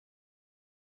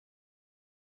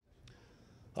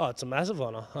Oh, it's a massive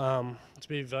honour. To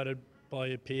be voted by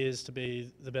your peers to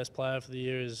be the best player for the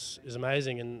year is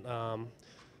amazing, and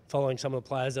following some of the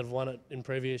players that have won it in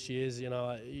previous years, you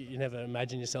never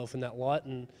imagine yourself in that light,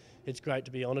 and it's great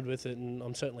to be honoured with it, and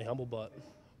I'm certainly humbled by it.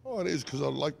 Oh, it is, because I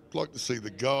like to see the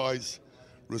guys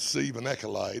receive an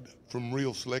accolade from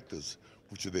real selectors,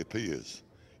 which are their peers.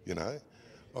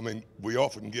 I mean, we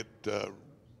often get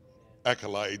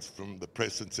accolades from the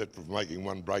press, etc., for making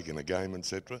one break in a game,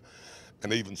 etc.,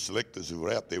 and even selectors who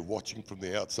are out there watching from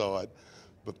the outside.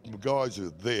 But the guys who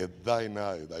are there, they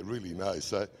know, they really know.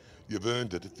 So you've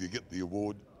earned it. If you get the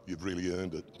award, you've really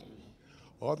earned it.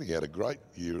 I think he had a great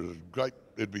year.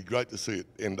 It'd be great to see it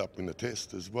end up in a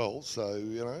test as well. So,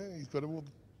 he's got all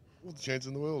the chance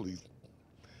in the world. He's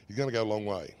going to go a long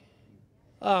way.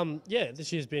 Yeah,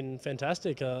 this year's been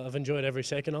fantastic. I've enjoyed every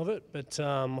second of it, but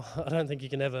I don't think you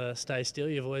can ever stay still.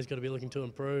 You've always got to be looking to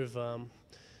improve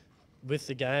with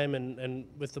the game and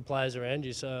with the players around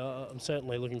you. So I'm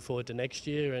certainly looking forward to next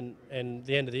year and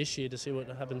the end of this year to see what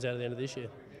happens out of the end of this year.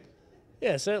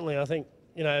 Yeah, certainly. I think,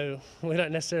 we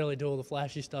don't necessarily do all the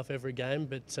flashy stuff every game,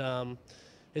 but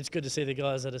it's good to see the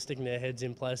guys that are sticking their heads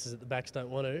in places that the backs don't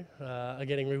want to are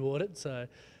getting rewarded. So,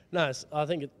 no, I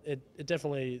think it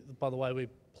definitely, by the way we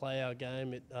play our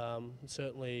game, it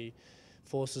certainly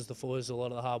forces the forwards a lot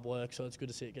of the hard work, so it's good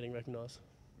to see it getting recognised.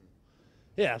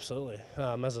 Yeah, absolutely.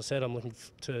 As I said, I'm looking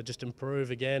to just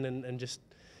improve again and just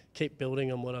keep building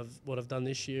on what I've done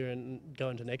this year and go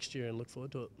into next year and look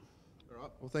forward to it. All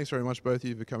right. Well, thanks very much, both of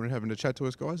you, for coming and having a chat to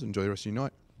us, guys. Enjoy the rest of your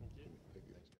night.